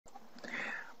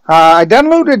I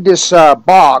downloaded this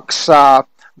box.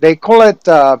 They call it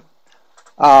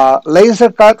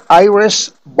Laser Cut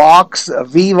Iris Box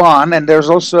V1, and there's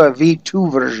also a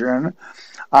V2 version.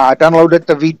 I downloaded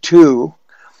the V2,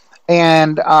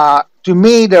 and to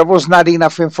me, there was not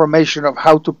enough information of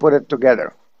how to put it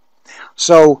together.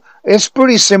 So it's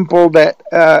pretty simple that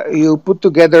you put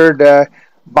together the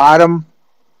bottom,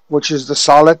 which is the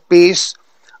solid piece,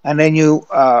 and then you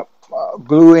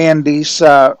glue in these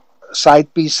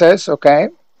side pieces. Okay,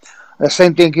 the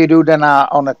same thing you do then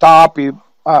on the top. You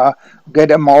get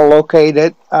them all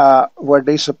located where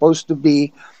they're supposed to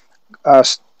be,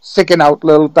 sticking out a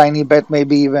little tiny bit,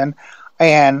 maybe even.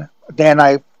 And then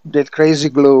I did crazy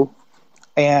glue,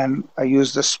 and I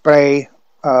used the spray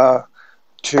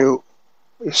to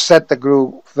set the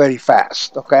glue very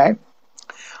fast. Okay,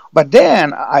 but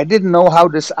then I didn't know how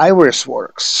this iris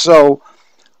works, so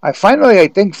I finally, I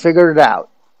think, figured it out.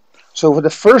 So the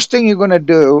first thing you're going to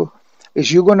do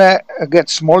is you're going to get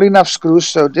small enough screws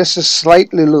so this is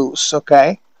slightly loose.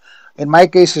 Okay, in my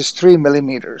case it's 3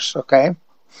 millimeters. Okay,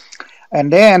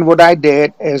 and then what I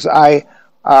did is I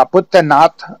put the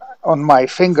knot on my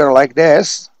finger like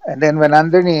this, and then went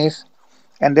underneath,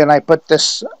 and then I put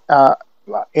this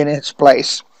in its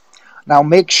place. Now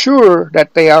make sure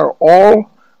that they are all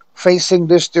facing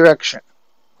this direction.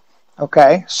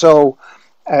 Okay, so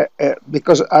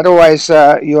because otherwise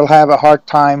you'll have a hard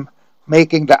time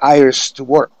making the iris to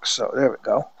work. So there we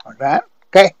go, like that.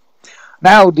 Okay,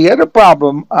 now the other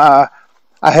problem I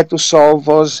had to solve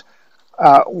was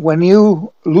when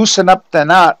you loosen up the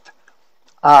nut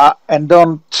and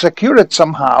don't secure it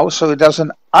somehow so it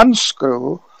doesn't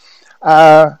unscrew.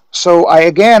 So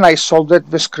I solved it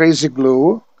with crazy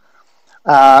glue,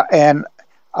 and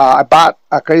I bought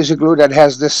a crazy glue that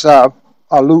has this a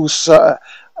loose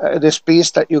this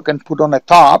piece that you can put on the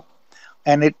top,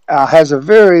 and it has a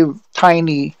very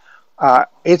tiny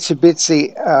itsy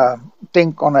bitsy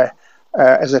thing on a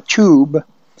as a tube,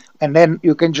 and then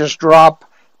you can just drop.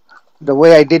 The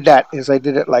way I did that is I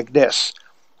did it like this.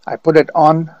 I put it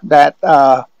on that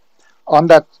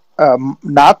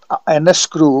nut and the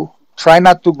screw. Try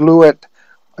not to glue it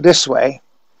this way,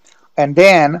 and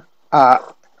then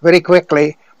very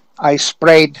quickly I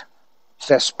sprayed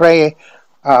the spray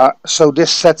so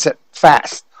this sets it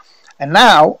fast. And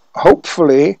now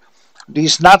hopefully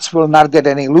these nuts will not get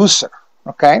any looser.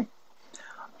 Okay,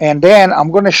 and then I'm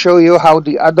going to show you how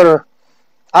the other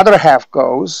half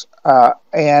goes,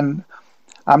 and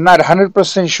I'm not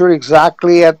 100% sure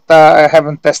exactly yet. I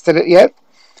haven't tested it yet,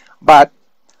 but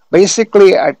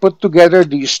basically I put together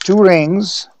these two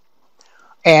rings,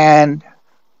 and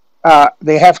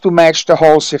they have to match the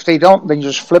holes. If they don't, then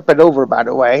just flip it over, by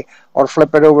the way, or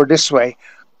flip it over this way,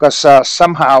 because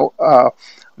somehow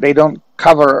they don't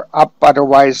cover up.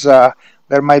 Otherwise,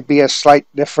 there might be a slight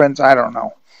difference. I don't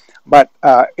know. But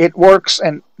it works,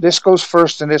 and this goes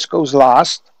first and this goes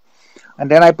last. And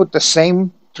then I put the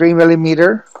same 3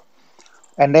 millimeter,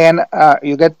 and then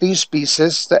you get these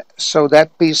pieces. So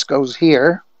that piece goes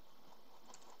here.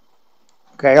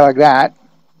 Okay, like that.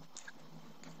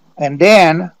 And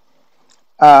then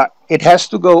it has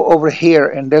to go over here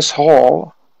in this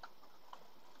hole.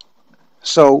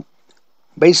 So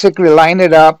basically line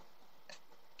it up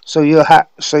so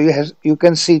you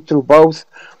can see through both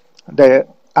the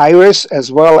iris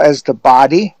as well as the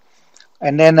body,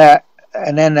 and then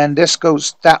this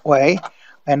goes that way,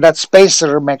 and that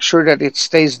spacer, make sure that it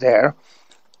stays there.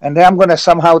 And then I'm going to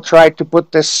somehow try to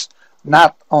put this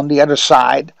knot on the other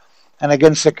side, and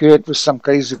again secure it with some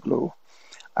crazy glue.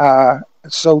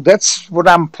 So that's what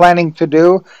I'm planning to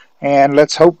do, and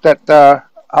let's hope that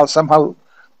I'll somehow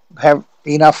have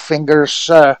enough fingers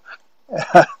or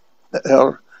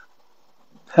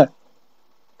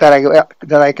that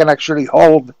I can actually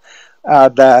hold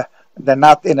the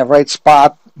nut in the right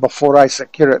spot before I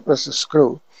secure it with the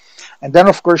screw. And then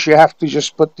of course you have to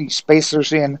just put these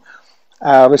spacers in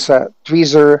with a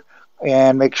tweezer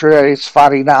and make sure that it's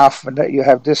far enough and that you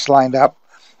have this lined up,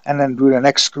 and then do the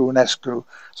next screw, next screw.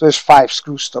 So there's 5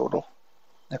 screws total.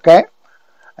 Okay,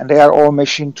 and they are all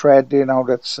machine thread. You know,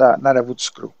 that's not a wood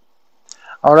screw.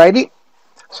 Alrighty.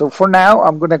 So for now,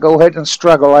 I'm going to go ahead and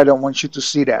struggle. I don't want you to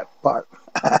see that part.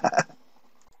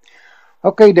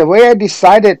 Okay, the way I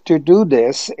decided to do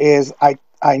this is I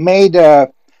made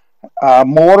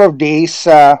more of these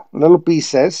little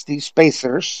pieces, these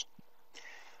spacers,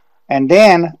 and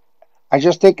then I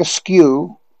just take a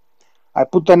skew, I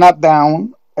put the nut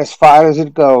down as far as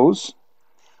it goes,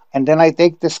 and then I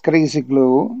take this crazy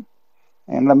glue,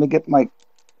 and let me get my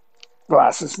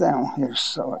glasses down here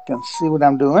so I can see what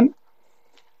I'm doing,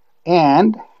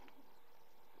 and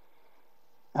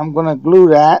I'm going to glue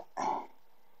that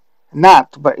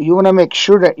knot, but you want to make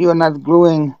sure that you're not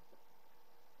gluing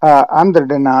under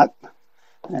the knot.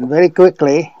 And very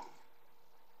quickly,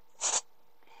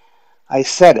 I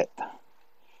set it.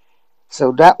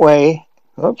 So that way,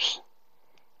 oops,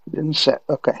 didn't set.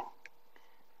 Okay,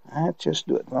 let's just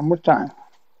do it one more time.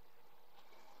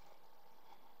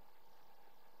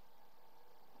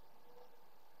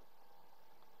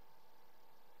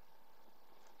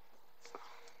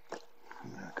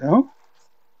 There we go.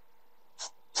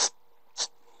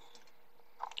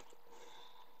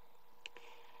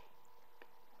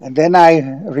 And then I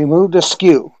remove the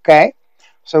skew. Okay,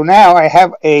 so now I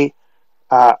have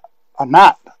uh, a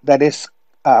knot that is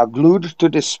glued to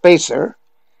this spacer,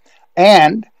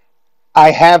 and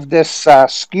I have this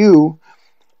skew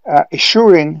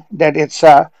assuring that it's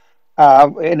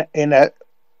in a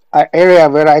area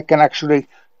where I can actually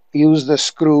use the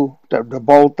screw, the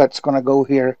bolt that's going to go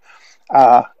here.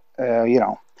 Uh, you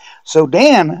know, so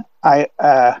then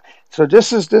so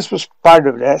this was part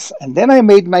of this, and then I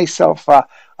made myself a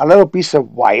little piece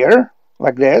of wire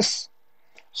like this,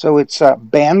 so it's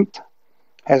bent,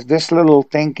 has this little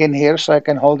thing in here, so I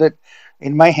can hold it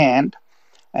in my hand,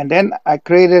 and then I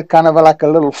created kind of like a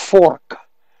little fork.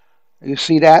 You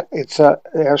see that?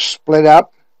 They're split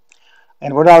up.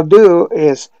 And what I'll do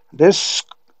is this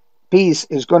piece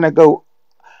is going to go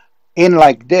in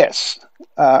like this,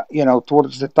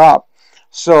 towards the top.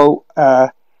 So uh,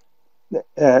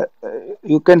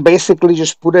 you can basically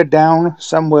just put it down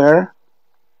somewhere,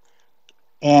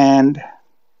 and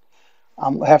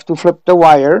I have to flip the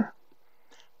wire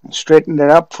and straighten it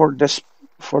up for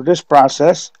this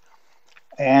process.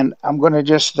 And I'm going to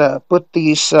just put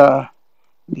this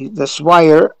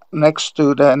wire next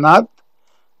to the nut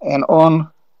and on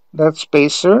that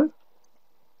spacer.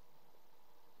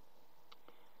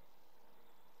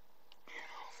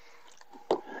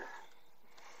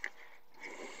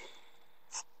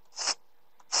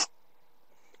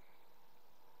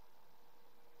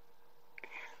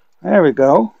 There we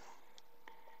go.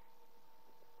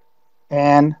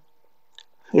 And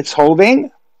it's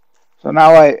holding. So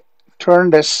now I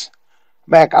turn this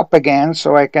back up again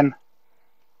so I can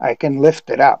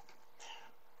lift it up.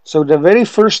 So the very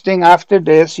first thing after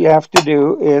this you have to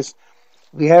do is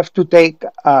we have to take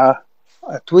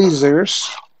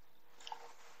tweezers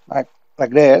like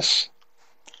this,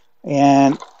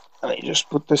 and let me just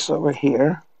put this over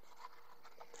here,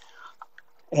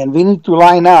 and we need to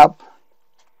line up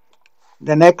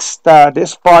the next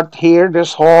this part here,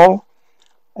 this hole,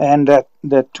 and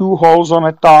the two holes on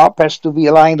the top has to be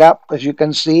lined up. As you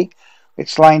can see,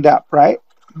 it's lined up, right?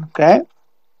 Okay,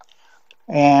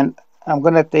 and I'm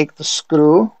going to take the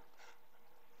screw.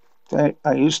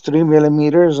 I used 3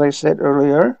 mm, as I said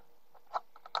earlier,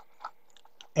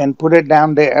 and put it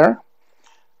down there.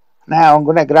 Now I'm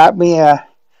going to grab me a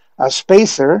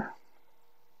spacer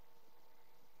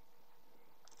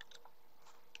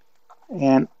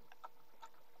and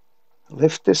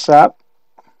lift this up.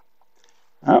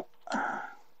 Oh,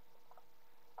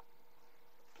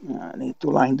 I need to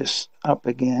line this up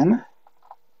again,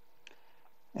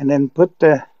 and then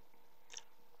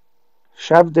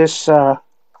shove this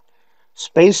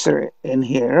spacer in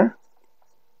here.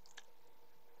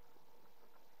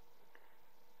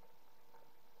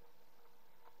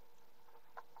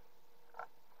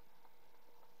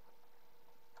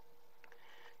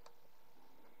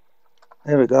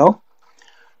 There we go.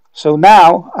 So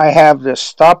now I have the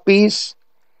top piece,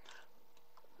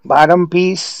 bottom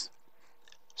piece,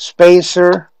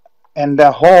 spacer, and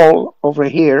the hole over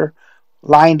here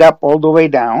lined up all the way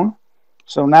down.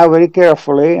 So now very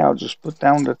carefully, I'll just put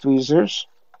down the tweezers,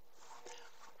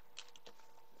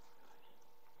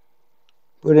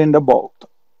 put in the bolt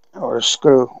or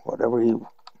screw, whatever you.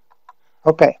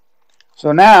 Okay,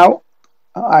 so now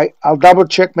I'll double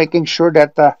check, making sure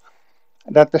that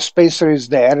the spacer is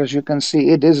there. As you can see,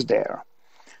 it is there.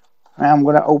 Now I'm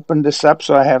going to open this up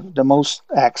so I have the most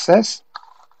access.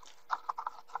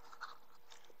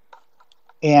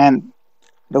 And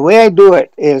the way I do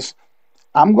it is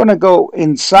I'm going to go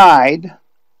inside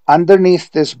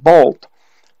underneath this bolt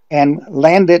and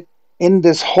land it in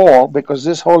this hole, because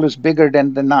this hole is bigger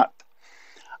than the nut.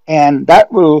 And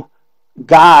that will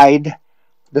guide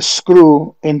the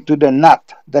screw into the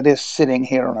nut that is sitting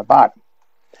here on the bottom.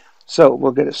 So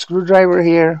we'll get a screwdriver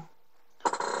here,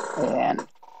 and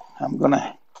I'm going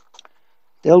to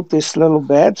tilt this little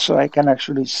bit so I can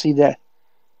actually see the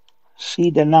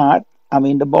nut,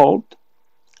 the bolt.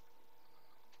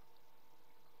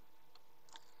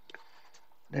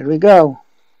 There we go.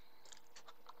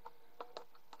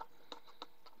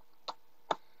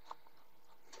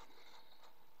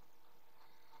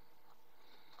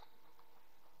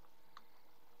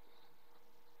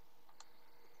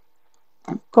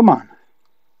 Come on.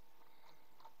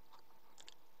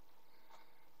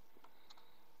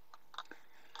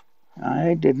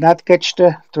 I did not catch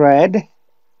the thread.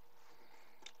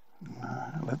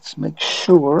 Let's make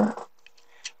sure.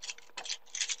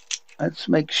 Let's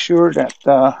make sure that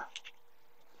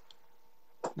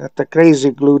that the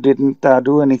crazy glue didn't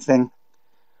do anything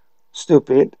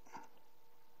stupid.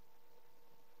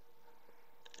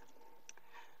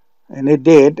 And it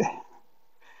did.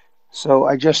 So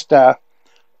I just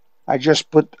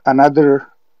put another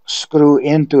screw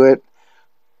into it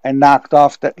and knocked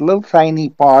off that little tiny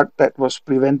part that was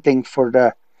preventing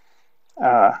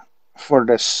uh, for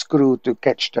the screw to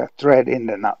catch the thread in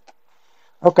the nut.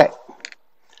 Okay,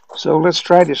 so let's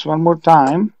try this one more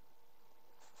time.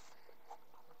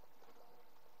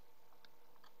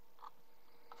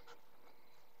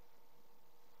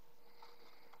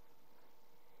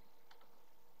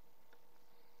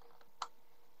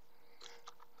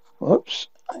 Whoops,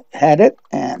 I had it,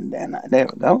 and then there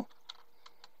we go.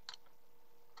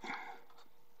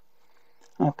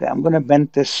 Okay, I'm going to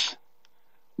bend this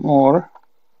more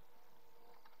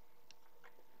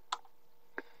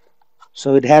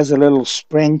so it has a little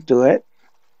spring to it.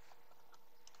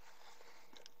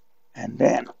 And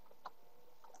then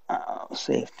I'll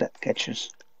see if that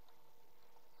catches.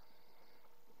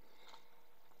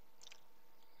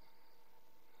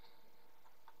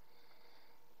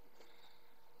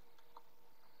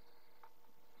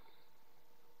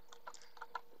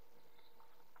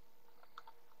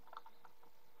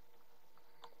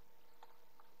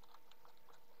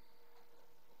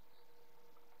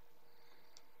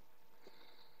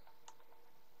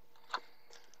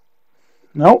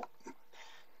 Nope,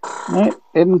 it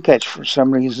didn't catch for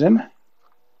some reason.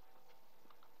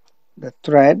 The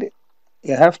thread,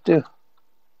 you have to.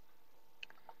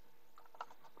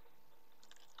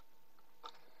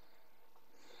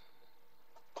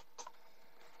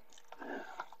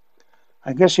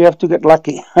 I guess you have to get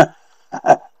lucky.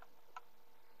 I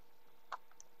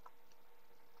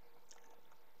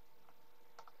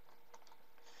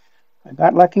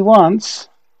got lucky once.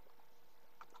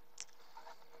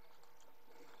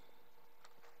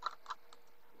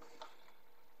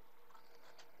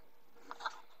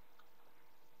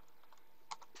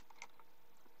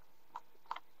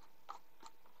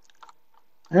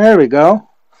 There we go.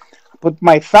 Put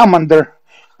my thumb under,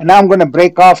 and now I'm going to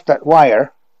break off that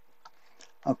wire.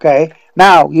 Okay.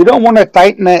 Now you don't want to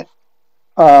tighten it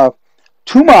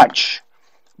too much,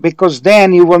 because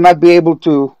then you will not be able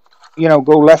to,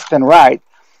 go left and right.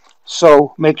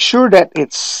 So make sure that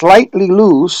it's slightly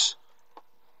loose.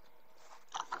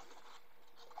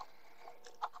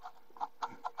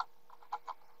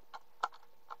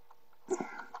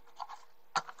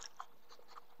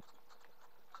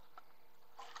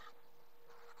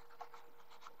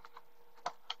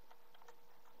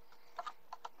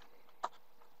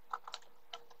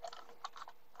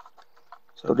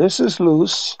 So this is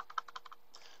loose,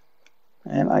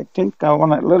 and I think I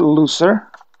want it a little looser.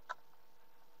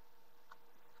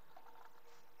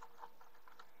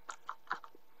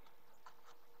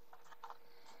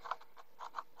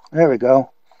 There we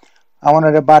go. I want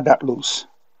it about that loose.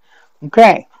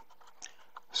 Okay.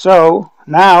 So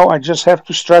now I just have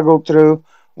to struggle through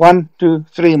 1, 2,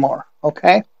 3 more.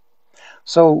 Okay.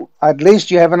 So at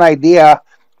least you have an idea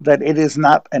that it is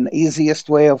not an easiest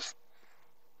way of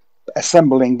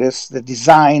assembling this. The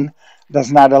design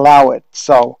does not allow it.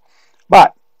 So,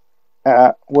 but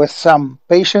with some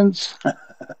patience,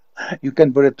 you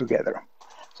can put it together.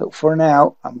 So for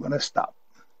now, I'm going to stop.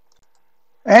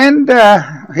 And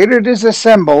here it is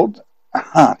assembled.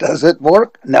 Does it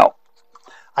work? No.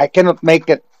 I cannot make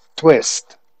it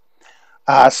twist.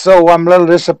 So I'm a little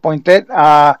disappointed.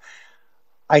 I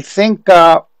think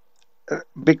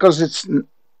because it's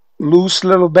loose a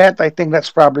little bit, I think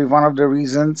that's probably one of the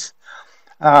reasons.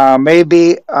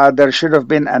 Maybe there should have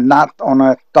been a nut on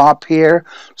a top here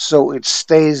so it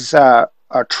stays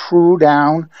true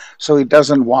down so it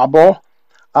doesn't wobble.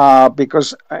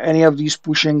 Because any of these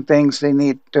pushing things, they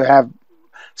need to have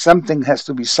something has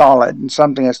to be solid and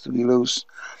something has to be loose.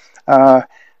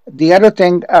 The other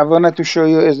thing I wanted to show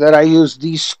you is that I use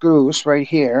these screws right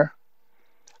here.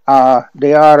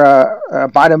 They are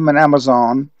bought them on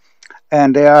Amazon,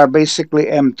 and they are basically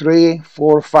M3,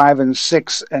 4, 5, and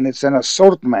 6, and it's an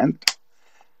assortment.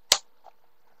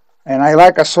 And I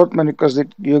like assortment because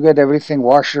you get everything: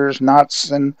 washers,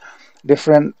 nuts, and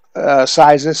different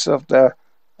sizes of the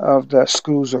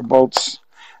screws or bolts,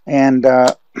 and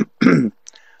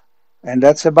and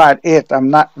that's about it. I'm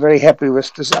not very happy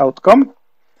with this outcome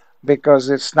because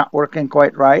it's not working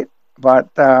quite right, but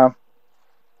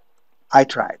I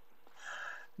tried.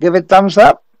 give it thumbs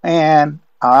up, and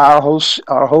I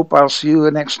hope I'll see you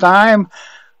next time.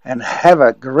 And have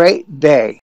a great day.